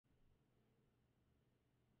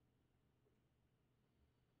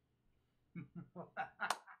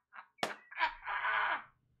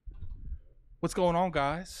What's going on,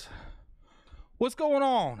 guys? What's going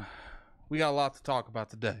on? We got a lot to talk about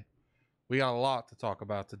today.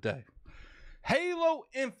 Halo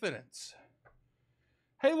Infinite.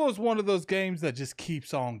 Halo is one of those games that just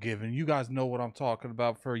keeps on giving. You guys know what I'm talking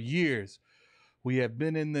about. For years, we have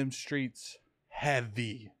been in them streets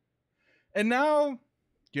heavy. And now,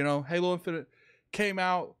 Halo Infinite came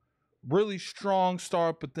out really strong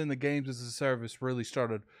start, but then the games as a service really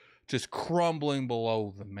started just crumbling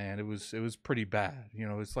below them, man. It was pretty bad.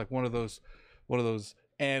 It's like one of those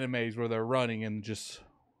animes where they're running and just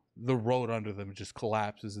the road under them just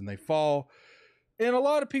collapses and they fall. And a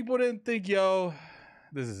lot of people didn't think,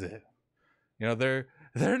 this is it. They're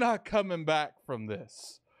not coming back from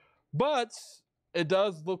this. But it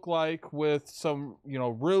does look like with some,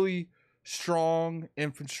 really strong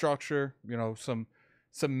infrastructure, some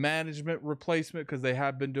management replacement, because they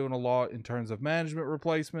have been doing a lot in terms of management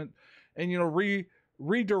replacement, and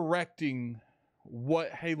redirecting what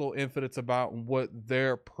Halo Infinite's about and what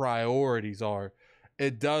their priorities are.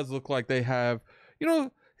 It does look like they have,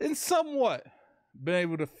 in somewhat been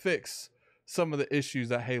able to fix some of the issues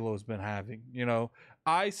that Halo has been having.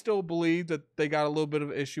 I still believe that they got a little bit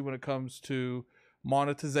of an issue when it comes to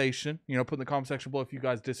monetization. Put in the comment section below if you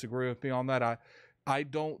guys disagree with me on that. I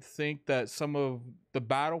don't think that some of the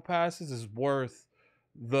battle passes is worth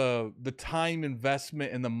the time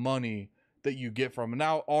investment and the money that you get from it.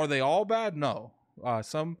 Now, are they all bad? No.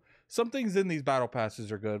 Some things in these battle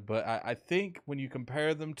passes are good, but I think when you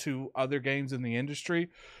compare them to other games in the industry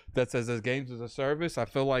that says as games as a service, I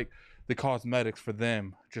feel like the cosmetics for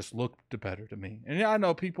them just looked better to me. And yeah, I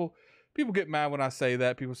know people get mad when I say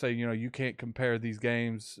that. People say, you can't compare these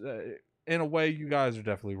games. In a way, you guys are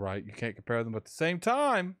definitely right. You can't compare them. But at the same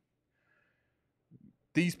time,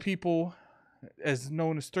 these people, as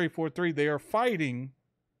known as 343, they are fighting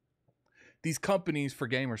these companies for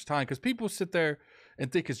gamers' time. Because people sit there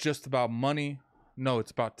and think it's just about money. No,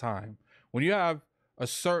 it's about time. When you have a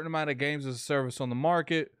certain amount of games as a service on the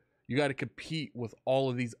market, you got to compete with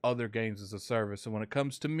all of these other games as a service. And when it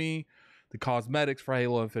comes to me, the cosmetics for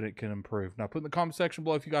Halo Infinite can improve. Now, put in the comment section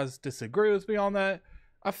below if you guys disagree with me on that.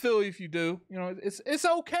 I feel if you do, it's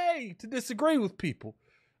okay to disagree with people.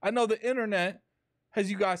 I know the internet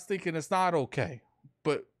has you guys thinking it's not okay,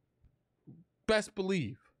 but best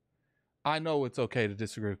believe I know it's okay to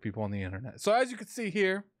disagree with people on the internet. So as you can see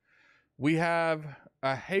here, we have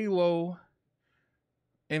a Halo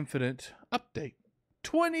Infinite update.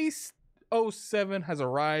 2007 has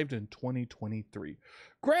arrived in 2023.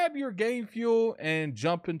 Grab your game fuel and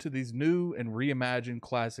jump into these new and reimagined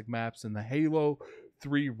classic maps in the Halo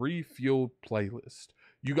 3 Refueled playlist.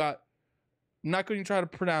 You got, I'm not going to try to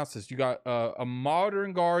pronounce this. You got a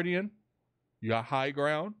modern Guardian. You got High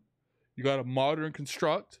Ground. You got a modern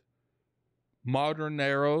Construct. Modern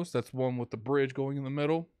Narrows. That's one with the bridge going in the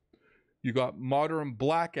middle. You got modern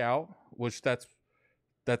Blackout, which that's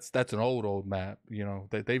an old map.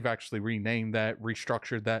 They've actually renamed that,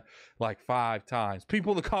 restructured that like 5 times.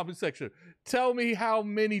 People in the comment section, tell me how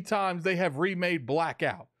many times they have remade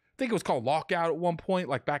Blackout. I think it was called Lockout at one point,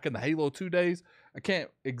 like back in the Halo 2 days. I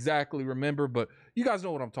can't exactly remember, but you guys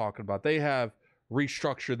know what I'm talking about. They have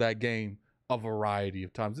restructured that game a variety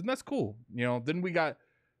of times, and that's cool. Then we got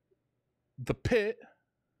the Pit,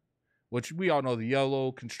 which we all know, the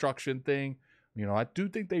yellow construction thing. I do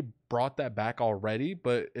think they brought that back already,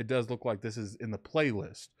 but it does look like this is in the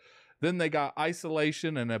playlist. Then they got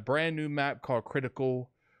Isolation and a brand new map called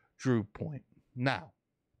Critical Drew Point. Now,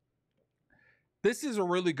 this is a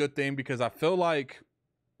really good thing because I feel like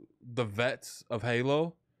the vets of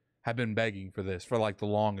Halo have been begging for this for like the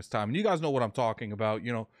longest time. And you guys know what I'm talking about.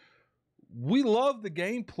 We love the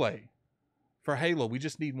gameplay for Halo. We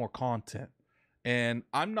just need more content. And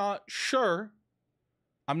I'm not sure.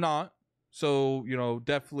 I'm not. So,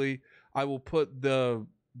 definitely I will put the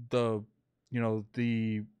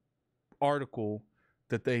article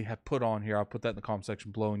that they have put on here. I'll put that in the comment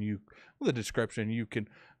section below, and with the description, you can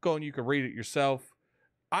go and you can read it yourself.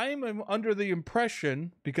 I'm under the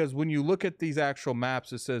impression, because when you look at these actual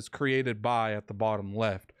maps, it says created by at the bottom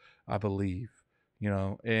left, I believe,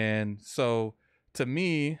 and so to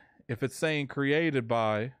me, if it's saying created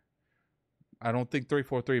by, I don't think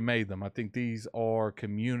 343 made them. I think these are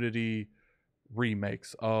community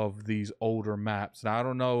remakes of these older maps. Now, I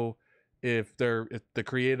don't know if the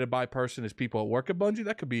created by person is people at work at Bungie.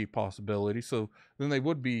 That could be a possibility. So then they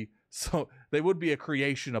would be a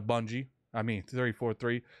creation of Bungie. I mean,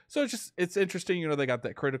 343. So it's interesting. They got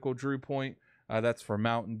that Critical Drew Point. That's for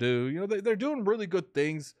Mountain Dew. They're doing really good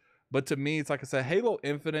things. But to me, it's like I said, Halo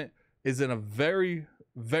Infinite is in a very,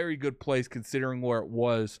 very good place considering where it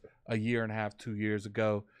was a year and a half, 2 years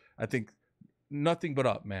ago. I think nothing but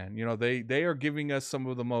up, man. You know, they are giving us some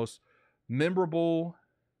of the most memorable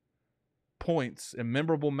points and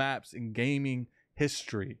memorable maps in gaming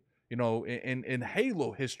history, you know, in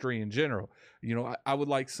Halo history in general. You know, I would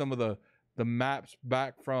like some of the maps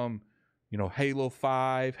back from, you know, Halo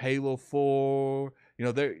 5, Halo 4. You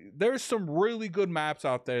know, there's some really good maps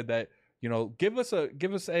out there that, you know, give us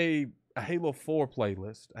a Halo 4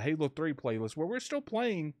 playlist, a Halo 3 playlist where we're still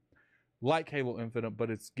playing like Halo Infinite, but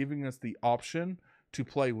it's giving us the option to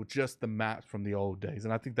play with just the maps from the old days.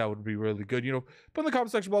 And I think that would be really good. You know, put in the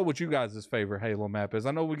comment section below what you guys' favorite Halo map is.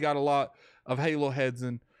 I know we got a lot of Halo heads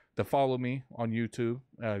and to follow me on YouTube.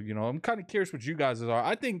 You know, I'm kind of curious what you guys are.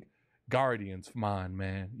 I think Guardian's mine,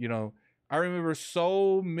 man. You know, I remember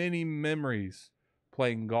so many memories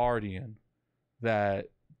playing Guardian that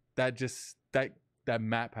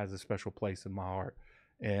map has a special place in my heart.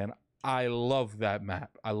 And I love that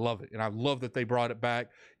map. I love it. And I love that they brought it back.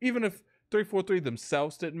 Even if 343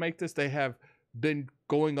 themselves didn't make this, they have been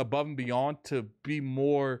going above and beyond to be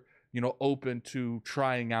more, you know, open to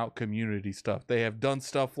trying out community stuff. They have done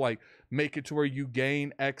stuff like make it to where you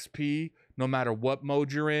gain XP no matter what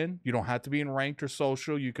mode you're in. You don't have to be in ranked or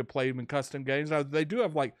social. You could play them in custom games. Now, they do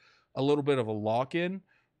have like a little bit of a lock-in,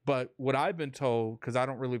 but what I've been told, because I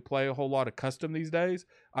don't really play a whole lot of custom these days,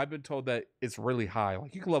 I've been told that it's really high.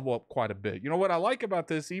 Like you can level up quite a bit. You know what I like about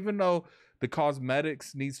this, even though the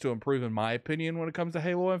cosmetics needs to improve in my opinion when it comes to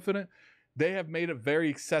Halo Infinite, they have made it very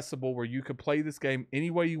accessible where you can play this game any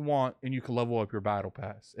way you want and you can level up your battle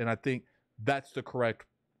pass. And I think that's the correct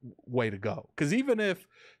way to go. Because even if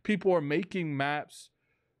people are making maps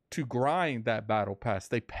to grind that battle pass,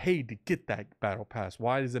 they paid to get that battle pass.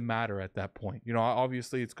 Why does it matter at that point? You know,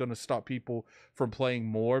 obviously it's going to stop people from playing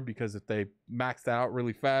more, because if they max that out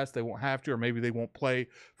really fast, they won't have to, or maybe they won't play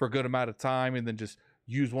for a good amount of time and then just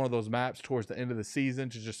use one of those maps towards the end of the season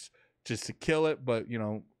to just to kill it. But, you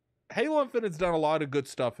know, Halo Infinite's done a lot of good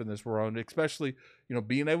stuff in this world, especially, you know,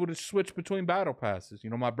 being able to switch between battle passes. You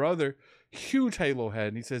know, my brother, huge Halo head,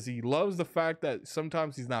 and he says he loves the fact that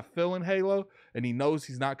sometimes he's not feeling Halo and he knows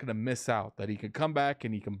he's not going to miss out, that he can come back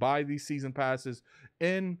and he can buy these season passes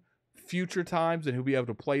in future times and he'll be able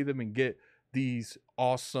to play them and get these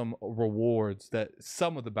awesome rewards that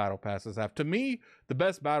some of the battle passes have. To me, the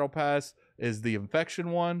best battle pass is the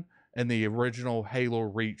Infection one and the original Halo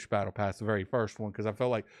Reach battle pass, the very first one, because I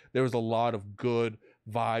felt like there was a lot of good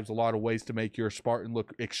vibes, a lot of ways to make your Spartan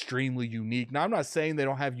look extremely unique. Now, I'm not saying they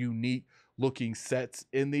don't have unique looking sets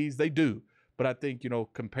in these. They do. But I think, you know,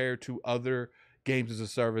 compared to other games as a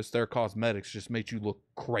service, their cosmetics just make you look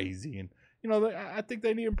crazy. And, you know, I think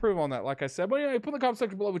they need to improve on that, like I said. But anyway, put in the comment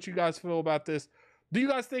section below what you guys feel about this. Do you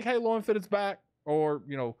guys think Halo Infinite's back, or,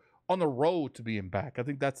 you know, on the road to being back? I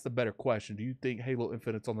think that's the better question. Do you think Halo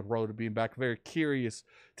Infinite's on the road to being back? Very curious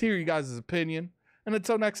to hear you guys' opinion. And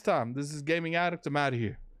until next time, this is Gaming Addict. I'm out of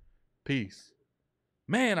here. Peace.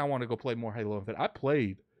 Man, I want to go play more Halo Infinite. I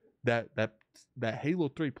played that Halo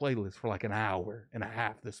 3 playlist for like an hour and a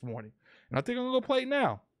half this morning. And I think I'm going to go play it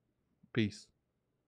now. Peace.